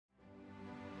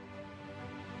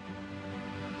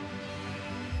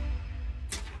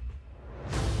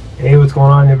Hey, what's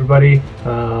going on, everybody?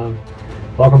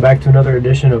 Welcome back to another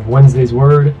edition of Wednesday's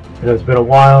Word. I know it's been a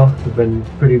while. I've been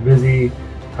pretty busy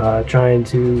trying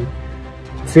to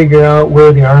figure out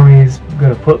where the Army is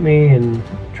going to put me and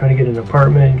trying to get an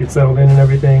apartment and get settled in and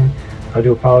everything. I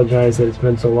do apologize that it's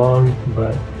been so long,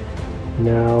 but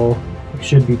now I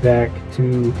should be back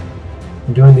to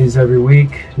doing these every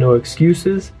week. No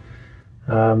excuses.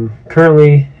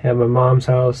 Currently at my mom's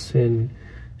house in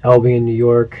Albion, New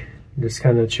York. Just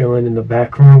kind of chilling in the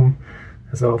back room.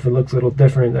 So if it looks a little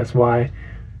different, that's why.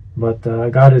 But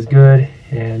God is good,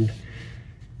 and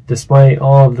despite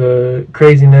all of the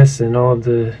craziness and all of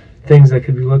the things that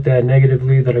could be looked at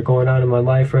negatively that are going on in my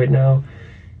life right now,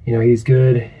 you know, He's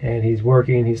good and He's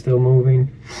working. He's still moving.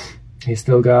 He's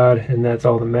still God, and that's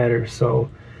all that matters.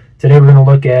 So today we're going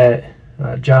to look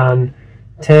at John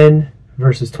 10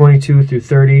 verses 22 through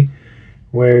 30,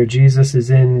 where Jesus is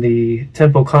in the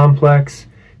temple complex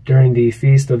during the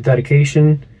Feast of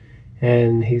Dedication,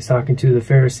 and he's talking to the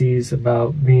Pharisees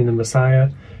about being the Messiah.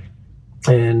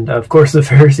 And of course the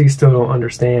Pharisees still don't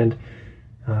understand,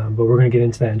 but we're going to get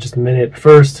into that in just a minute.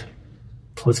 First,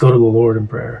 let's go to the Lord in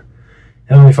prayer.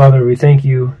 Heavenly Father, we thank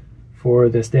you for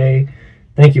this day.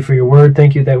 Thank you for your word.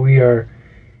 Thank you that we are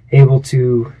able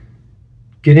to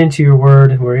get into your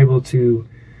word, and we're able to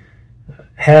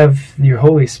have your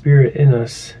Holy Spirit in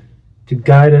us to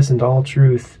guide us into all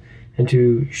truth and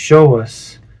to show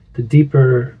us the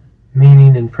deeper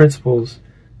meaning and principles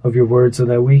of your word, so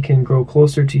that we can grow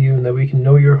closer to you and that we can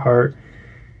know your heart,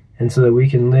 and so that we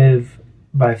can live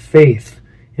by faith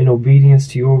in obedience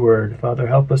to your word. Father,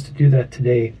 help us to do that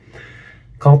today.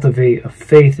 Cultivate a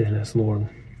faith in us, Lord,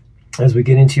 as we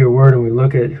get into your word and we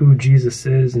look at who Jesus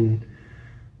is and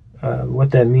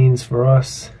what that means for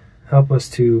us. Help us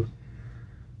to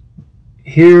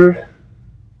hear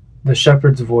the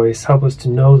shepherd's voice. Help us to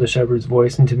know the shepherd's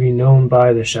voice and to be known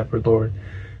by the shepherd, Lord.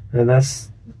 And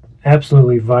that's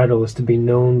absolutely vital, is to be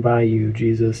known by you,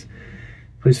 Jesus.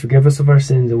 Please forgive us of our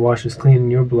sins and wash us clean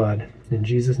in your blood. In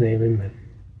Jesus' name, amen.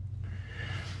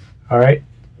 All right,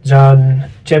 John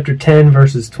chapter 10,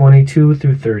 verses 22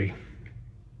 through 30.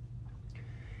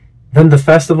 Then the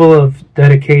festival of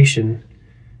dedication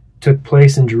took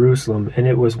place in Jerusalem, and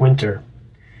it was winter.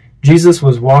 Jesus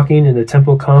was walking in the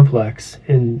temple complex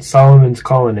in Solomon's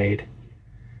colonnade.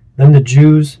 Then the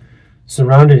Jews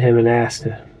surrounded him and asked,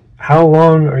 "How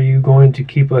long are you going to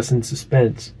keep us in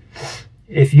suspense?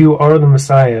 If you are the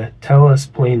Messiah, tell us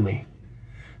plainly."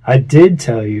 "I did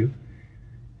tell you,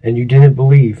 and you didn't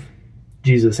believe,"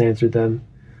 Jesus answered them.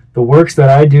 "The works that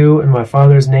I do in my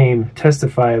Father's name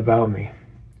testify about me.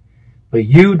 But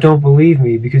you don't believe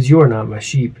me because you are not my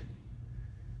sheep.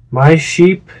 My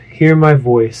sheep hear my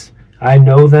voice. I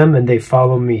know them and they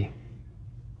follow me.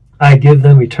 I give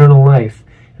them eternal life,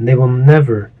 and they will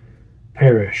never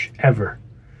perish, ever.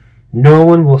 No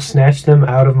one will snatch them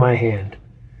out of my hand.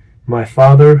 My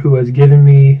Father who has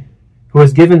given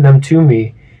them to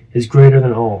me is greater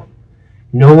than all.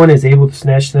 No one is able to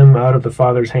snatch them out of the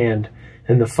Father's hand,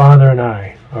 and the Father and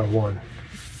I are one."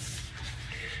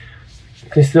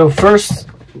 Okay, so first,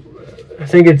 I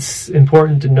think it's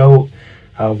important to note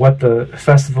what the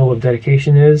Festival of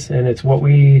Dedication is, and it's what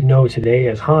we know today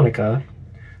as Hanukkah,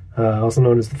 also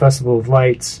known as the Festival of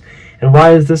Lights. And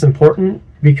why is this important?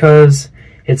 Because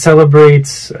it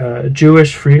celebrates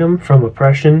Jewish freedom from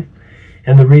oppression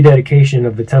and the rededication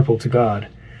of the temple to God.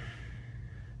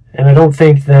 And I don't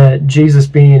think that Jesus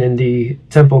being in the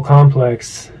temple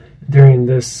complex during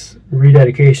this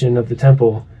rededication of the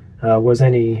temple was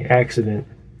any accident.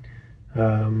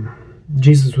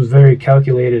 Jesus was very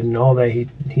calculated in all that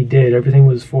he did. Everything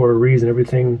was for a reason.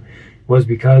 Everything was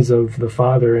because of the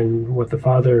Father and what the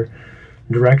Father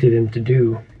directed him to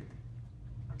do.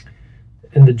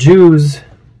 And the Jews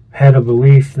had a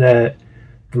belief that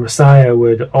the Messiah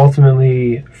would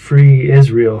ultimately free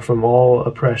Israel from all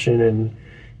oppression and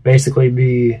basically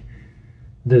be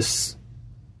this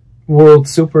world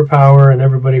superpower, and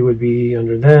everybody would be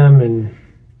under them, and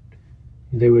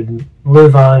they would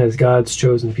live on as God's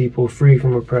chosen people, free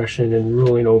from oppression and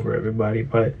ruling over everybody.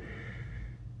 But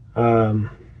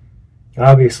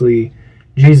obviously,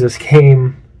 Jesus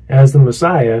came as the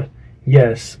Messiah,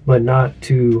 yes, but not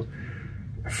to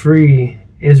free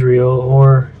Israel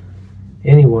or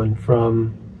anyone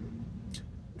from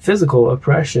physical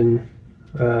oppression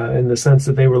in the sense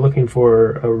that they were looking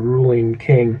for a ruling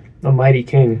king, a mighty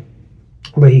king.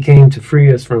 But he came to free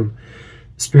us from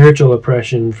spiritual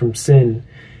oppression, from sin,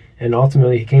 and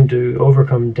ultimately he came to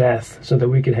overcome death so that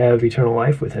we could have eternal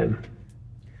life with him.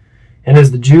 And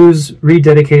as the Jews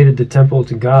rededicated the temple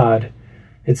to God,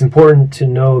 it's important to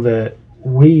know that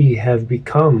we have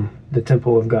become the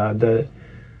temple of God, that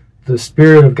the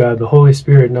Spirit of God, the Holy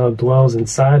Spirit, now dwells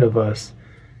inside of us,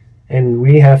 and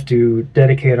we have to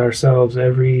dedicate ourselves,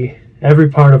 every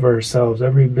part of ourselves,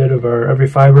 every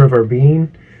fiber of our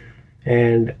being,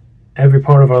 and every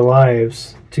part of our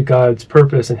lives to God's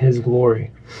purpose and His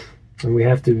glory. And we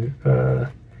have to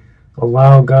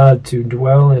allow God to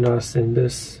dwell in us in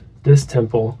this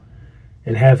temple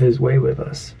and have His way with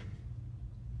us.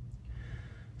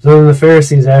 So then the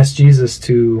Pharisees asked Jesus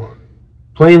to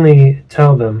plainly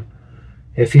tell them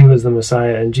if He was the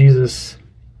Messiah, and Jesus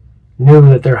knew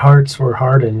that their hearts were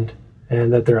hardened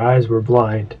and that their eyes were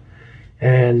blind.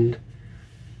 And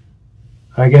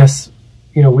I guess,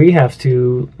 we have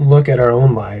to look at our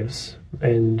own lives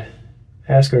and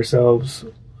ask ourselves,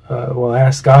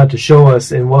 ask God to show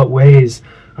us in what ways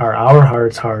are our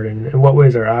hearts hardened, in what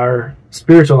ways are our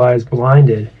spiritual eyes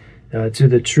blinded to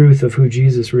the truth of who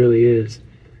Jesus really is.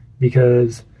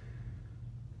 Because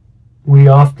we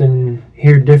often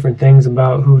hear different things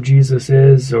about who Jesus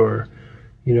is, or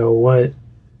what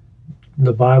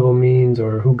the Bible means,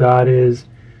 or who God is.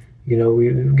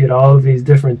 We get all of these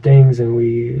different things, and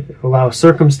we allow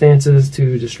circumstances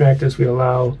to distract us. We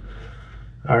allow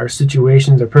our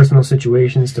situations, our personal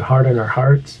situations, to harden our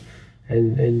hearts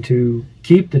and to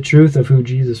keep the truth of who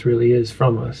Jesus really is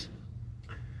from us.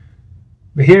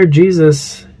 But here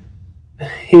Jesus,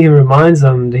 He reminds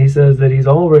them, He says that He's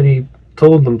already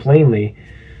told them plainly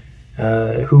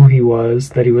who He was,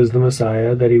 that He was the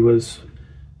Messiah, that He was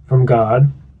from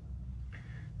God.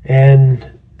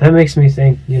 And that makes me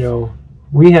think,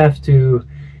 we have to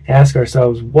ask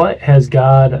ourselves, what has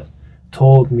God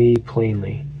told me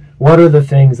plainly? What are the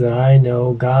things that I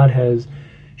know God has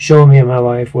shown me in my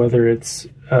life, whether it's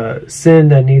sin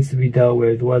that needs to be dealt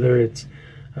with, whether it's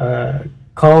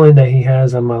calling that He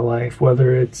has on my life,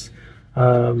 whether it's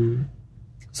some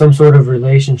sort of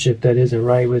relationship that isn't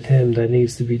right with Him that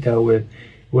needs to be dealt with.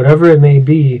 Whatever it may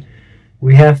be,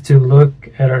 we have to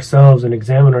look at ourselves and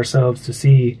examine ourselves to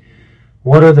see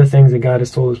what are the things that God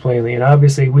has told us plainly. And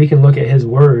obviously we can look at His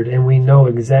Word and we know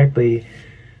exactly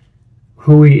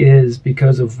who He is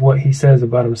because of what He says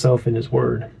about Himself in His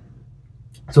Word.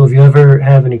 So if you ever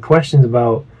have any questions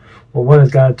about, what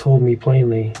has God told me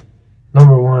plainly?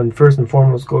 Number one, first and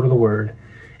foremost, go to the Word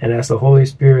and ask the Holy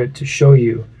Spirit to show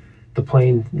you the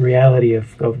plain reality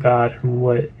of God and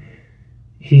what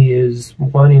He is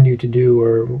wanting you to do,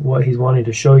 or what He's wanting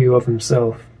to show you of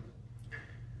Himself.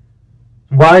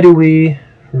 Why do we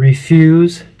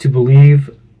refuse to believe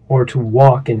or to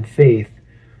walk in faith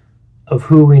of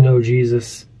who we know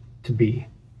Jesus to be?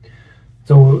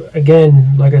 So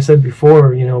again, like I said before,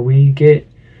 we get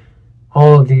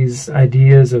all of these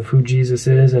ideas of who Jesus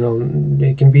is, and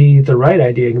it can be the right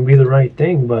idea, it can be the right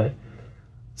thing, but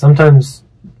sometimes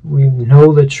we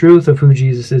know the truth of who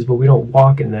Jesus is, but we don't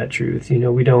walk in that truth.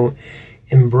 We don't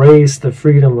embrace the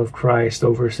freedom of Christ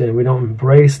over sin. We don't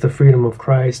embrace the freedom of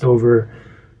Christ over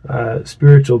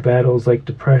spiritual battles like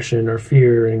depression or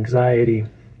fear and anxiety.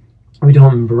 We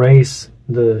don't embrace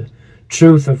the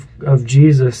truth of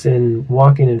Jesus in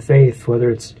walking in faith, whether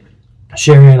it's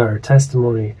sharing our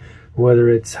testimony, whether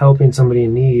it's helping somebody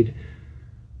in need.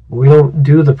 We don't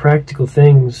do the practical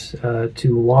things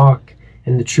to walk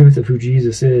in the truth of who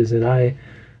Jesus is. And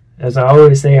as I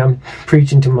always say, I'm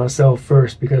preaching to myself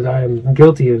first, because I am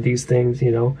guilty of these things,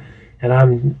 and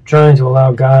I'm trying to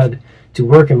allow God to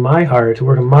work in my heart, to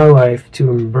work in my life,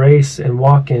 to embrace and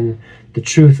walk in the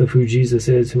truth of who Jesus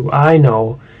is, who I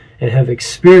know and have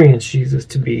experienced Jesus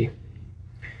to be.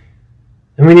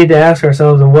 And we need to ask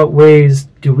ourselves, in what ways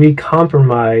do we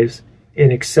compromise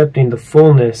in accepting the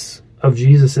fullness of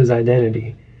Jesus'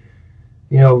 identity?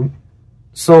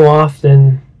 So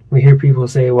often we hear people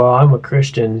say, well, I'm a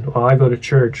Christian, well, I go to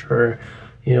church, or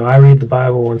I read the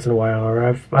Bible once in a while, or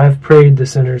I've prayed the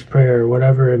sinner's prayer, or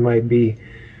whatever it might be,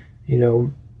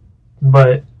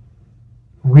 but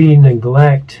we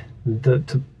neglect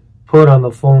to put on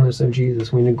the fullness of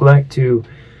Jesus. We neglect to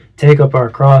take up our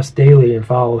cross daily and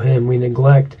follow Him. We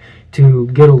neglect to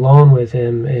get alone with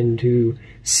Him and to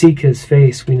seek His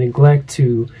face. We neglect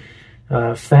to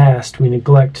fast. We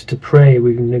neglect to pray.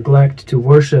 We neglect to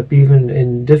worship even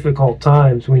in difficult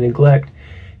times. We neglect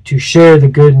to share the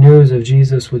good news of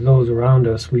Jesus with those around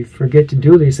us. We forget to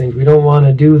do these things. We don't want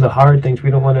to do the hard things. We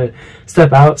don't want to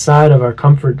step outside of our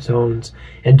comfort zones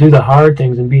and do the hard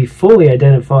things and be fully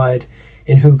identified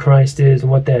in who Christ is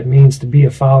and what that means to be a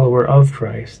follower of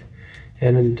Christ.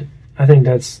 And I think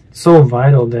that's so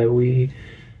vital that we,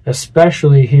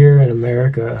 especially here in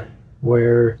America,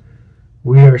 where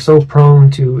we are so prone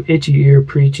to itchy ear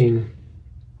preaching,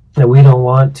 that we don't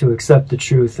want to accept the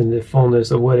truth and the fullness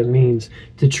of what it means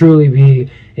to truly be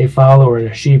a follower and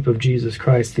a sheep of Jesus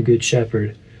Christ, the Good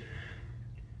Shepherd.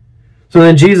 So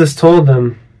then Jesus told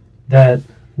them that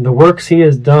the works he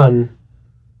has done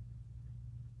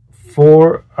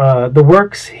for and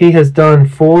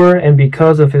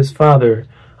because of his Father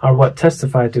are what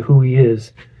testify to who he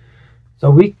is.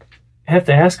 So we have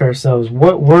to ask ourselves,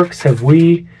 what works have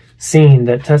we seen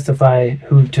that testify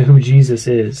to who Jesus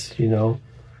is? You know,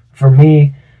 for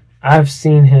me, I've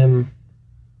seen him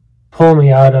pull me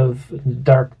out of the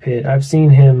dark pit. I've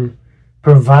seen him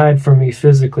provide for me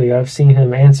physically. I've seen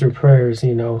him answer prayers,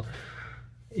 you know.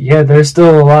 Yeah, there's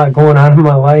still a lot going on in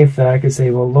my life that I could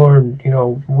say, well, Lord, you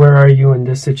know, where are you in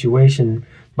this situation?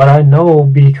 But I know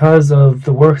because of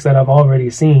the works that I've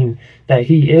already seen that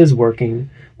he is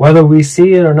working. Whether we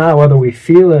see it or not, whether we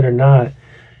feel it or not,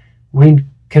 we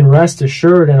can rest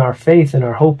assured in our faith and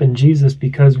our hope in Jesus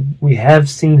because we have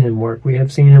seen him work. We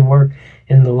have seen him work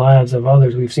in the lives of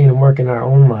others. We've seen him work in our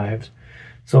own lives.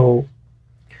 So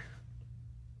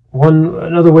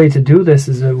another way to do this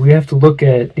is that we have to look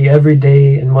at the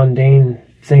everyday and mundane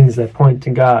things that point to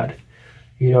God.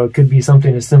 You know, it could be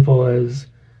something as simple as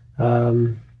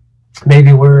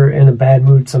maybe we're in a bad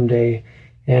mood someday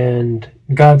and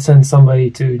God sends somebody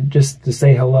to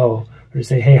say hello or to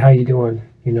say, hey, how you doing?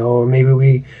 You know, or maybe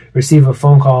we receive a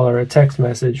phone call or a text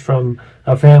message from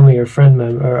a family or friend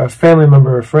member, or a family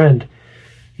member or friend,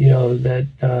 you know, that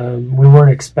we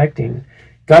weren't expecting.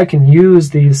 God can use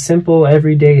these simple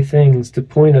everyday things to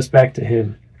point us back to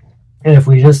him. And if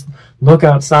we just look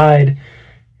outside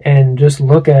and just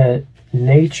look at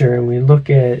nature and we look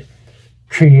at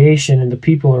creation and the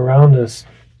people around us,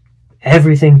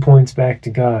 everything points back to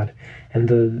God.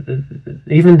 And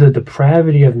even the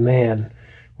depravity of man,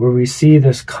 where we see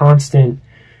this constant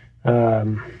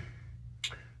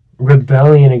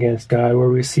rebellion against God, where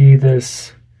we see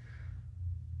this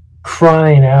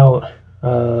crying out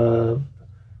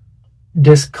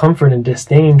discomfort and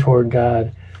disdain toward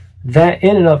God, that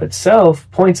in and of itself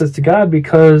points us to God,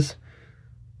 because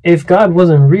if God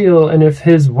wasn't real and if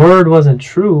his word wasn't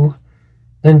true,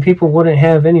 then people wouldn't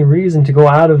have any reason to go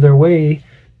out of their way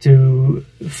to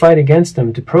fight against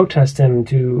him, to protest him,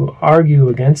 to argue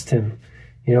against him.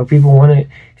 You know, people want to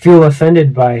feel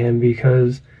offended by him,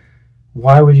 because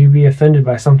why would you be offended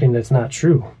by something that's not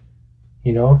true?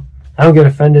 You know, I don't get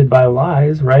offended by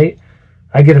lies, right?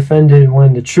 I get offended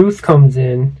when the truth comes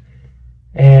in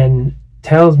and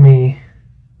tells me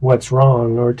what's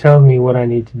wrong or tells me what I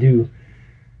need to do.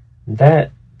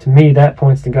 That, to me, that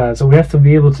points to God. So we have to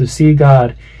be able to see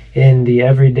God in the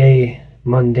everyday,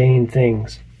 mundane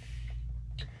things.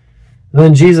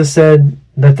 Then Jesus said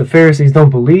that the Pharisees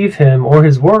don't believe him or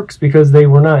his works because they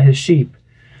were not his sheep.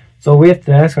 So we have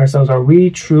to ask ourselves, are we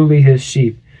truly his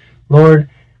sheep? Lord,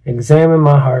 examine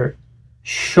my heart.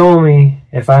 Show me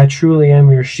if I truly am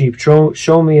your sheep.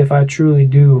 Show me if I truly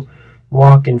do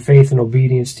walk in faith and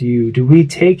obedience to you. Do we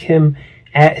take him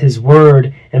at his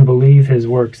word and believe his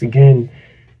works? Again,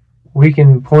 we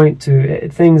can point to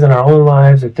things in our own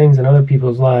lives or things in other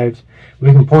people's lives.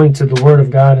 We can point to the word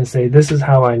of God and say, this is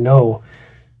how I know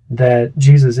that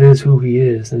Jesus is who he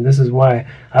is, and this is why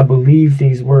I believe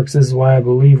these works. This is why I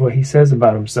believe what he says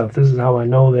about himself. This is how I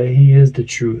know that he is the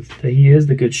truth, that he is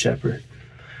the good shepherd.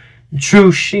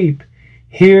 True sheep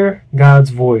hear God's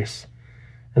voice.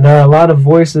 And there are a lot of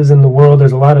voices in the world.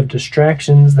 There's a lot of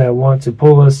distractions that want to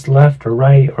pull us left or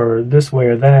right or this way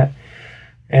or that.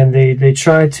 And they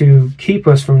try to keep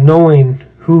us from knowing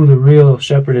who the real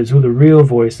shepherd is, who the real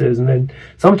voice is. And then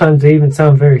sometimes they even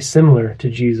sound very similar to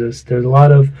Jesus. There's a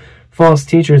lot of false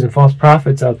teachers and false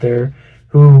prophets out there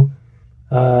who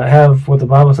have what the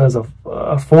Bible says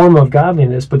a form of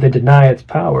godliness, but they deny its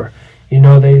power. You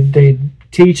know, they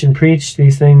teach and preach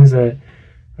these things that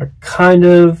are kind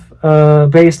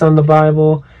of based on the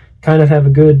Bible, kind of have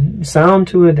a good sound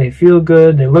to it. They feel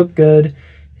good, they look good,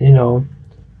 you know,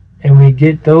 and we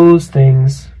get those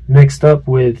things mixed up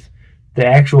with the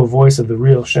actual voice of the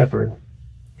real shepherd.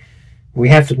 We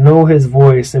have to know his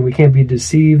voice, and we can't be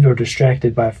deceived or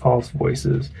distracted by false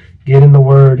voices. Get in the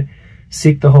word,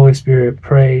 seek the Holy Spirit,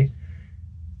 pray,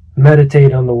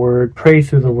 meditate on the word, pray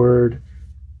through the word,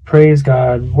 praise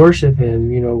God, worship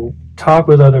him, you know, talk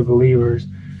with other believers.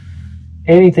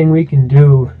 Anything we can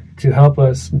do to help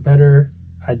us better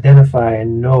identify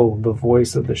and know the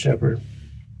voice of the shepherd.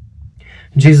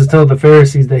 Jesus told the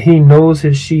Pharisees that he knows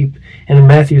his sheep, and in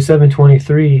Matthew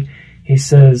 7:23 he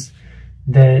says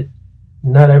that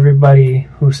not everybody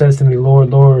who says to me, Lord,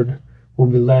 Lord, will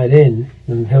be let in.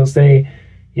 And he'll say,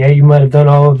 yeah, you might have done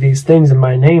all of these things in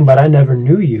my name, but I never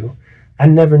knew you. I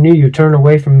never knew you. Turn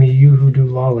away from me, you who do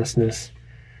lawlessness.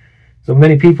 So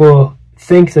many people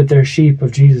think that they're sheep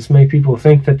of Jesus. Many people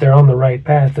think that they're on the right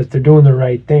path, that they're doing the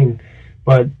right thing,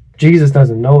 but Jesus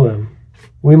doesn't know them.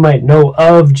 We might know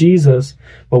of Jesus,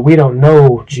 but we don't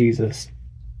know Jesus.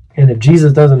 And if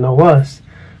Jesus doesn't know us,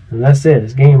 then that's it.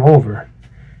 It's game over.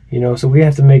 So we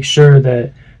have to make sure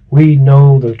that we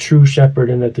know the true shepherd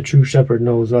and that the true shepherd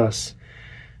knows us.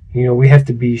 We have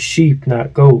to be sheep,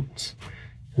 not goats.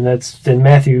 And that's in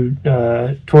Matthew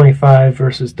 25,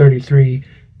 verses 33,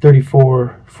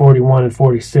 34, 41, and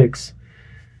 46.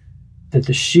 That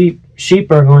the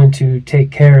sheep are going to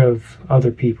take care of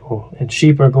other people. And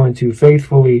sheep are going to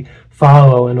faithfully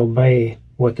follow and obey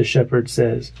what the shepherd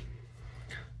says.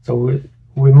 So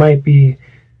we might be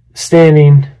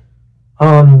standing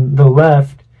on the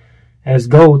left as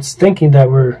goats, thinking that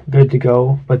we're good to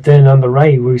go, but then on the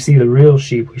right we see the real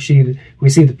sheep. We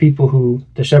see the people who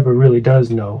the shepherd really does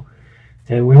know,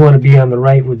 and we want to be on the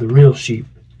right with the real sheep.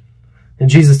 And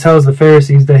Jesus tells the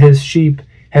Pharisees that his sheep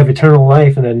have eternal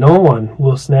life and that no one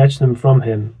will snatch them from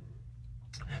him.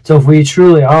 So if we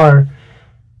truly are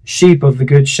sheep of the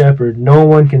good shepherd, no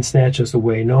one can snatch us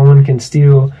away. No one can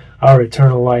steal our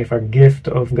eternal life, our gift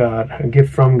of God, a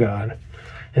gift from God.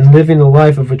 And living the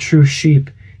life of a true sheep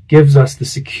gives us the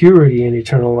security in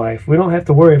eternal life. We don't have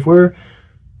to worry. If we're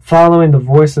following the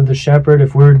voice of the shepherd,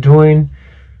 if we're doing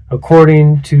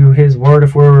according to his word,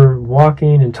 if we're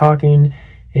walking and talking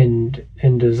and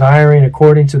desiring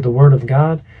according to the word of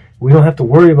God, we don't have to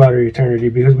worry about our eternity,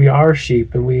 because we are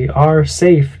sheep and we are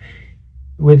safe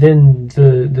within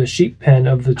the sheep pen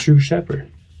of the true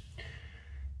shepherd.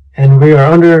 And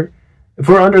if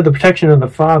we're under the protection of the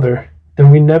Father, then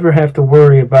we never have to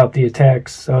worry about the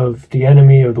attacks of the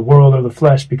enemy or the world or the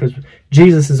flesh, because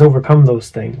Jesus has overcome those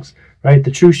things, right?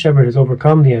 The true shepherd has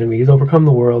overcome the enemy. He's overcome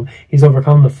the world. He's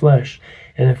overcome the flesh.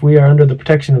 And if we are under the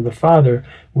protection of the Father,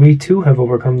 we too have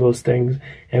overcome those things,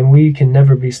 and we can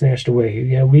never be snatched away.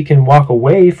 Yeah, we can walk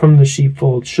away from the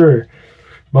sheepfold, sure,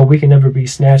 but we can never be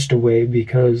snatched away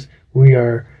because we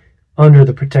are under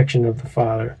the protection of the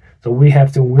Father. So we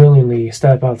have to willingly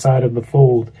step outside of the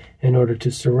fold in order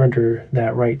to surrender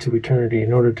that right to eternity,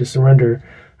 in order to surrender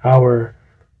our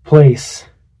place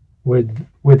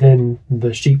within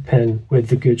the sheep pen with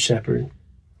the Good Shepherd.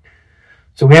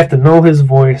 So we have to know his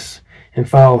voice and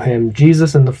follow him.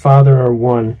 Jesus and the Father are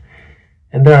one.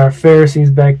 And there were Pharisees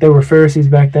back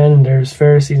then, and there's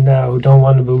Pharisees now who don't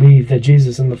want to believe that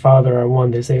Jesus and the Father are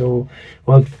one. They say, oh,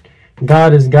 well,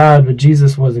 God is God, but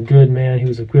Jesus was a good man. He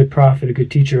was a good prophet, a good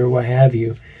teacher, or what have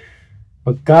you.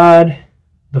 But God,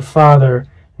 the Father,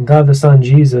 and God the Son,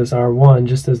 Jesus, are one,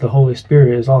 just as the Holy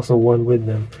Spirit is also one with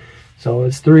them. So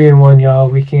it's 3 in 1, y'all.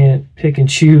 We can't pick and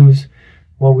choose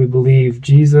what we believe.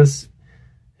 Jesus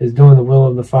is doing the will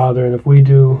of the Father, and if we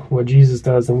do what Jesus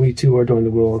does, then we too are doing the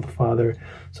will of the Father.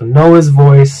 So know his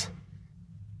voice,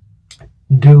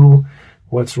 do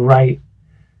what's right,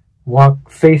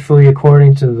 walk faithfully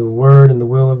according to the word and the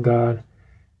will of God,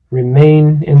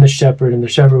 remain in the shepherd, and the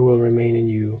shepherd will remain in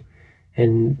you,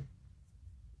 and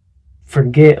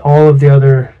forget all of the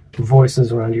other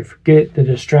voices around you. Forget the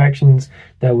distractions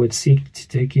that would seek to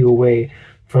take you away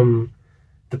from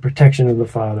the protection of the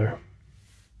Father.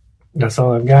 That's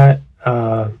all I've got.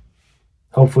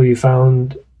 Hopefully you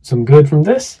found some good from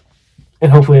this, and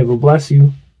hopefully it will bless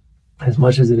you as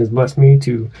much as it has blessed me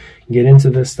to get into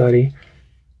this study.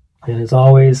 And as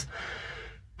always,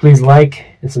 please like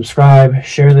and subscribe,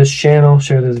 share this channel,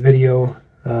 share this video,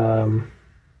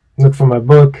 look for my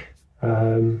book.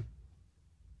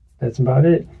 That's about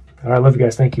it. All right, love you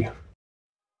guys. Thank you.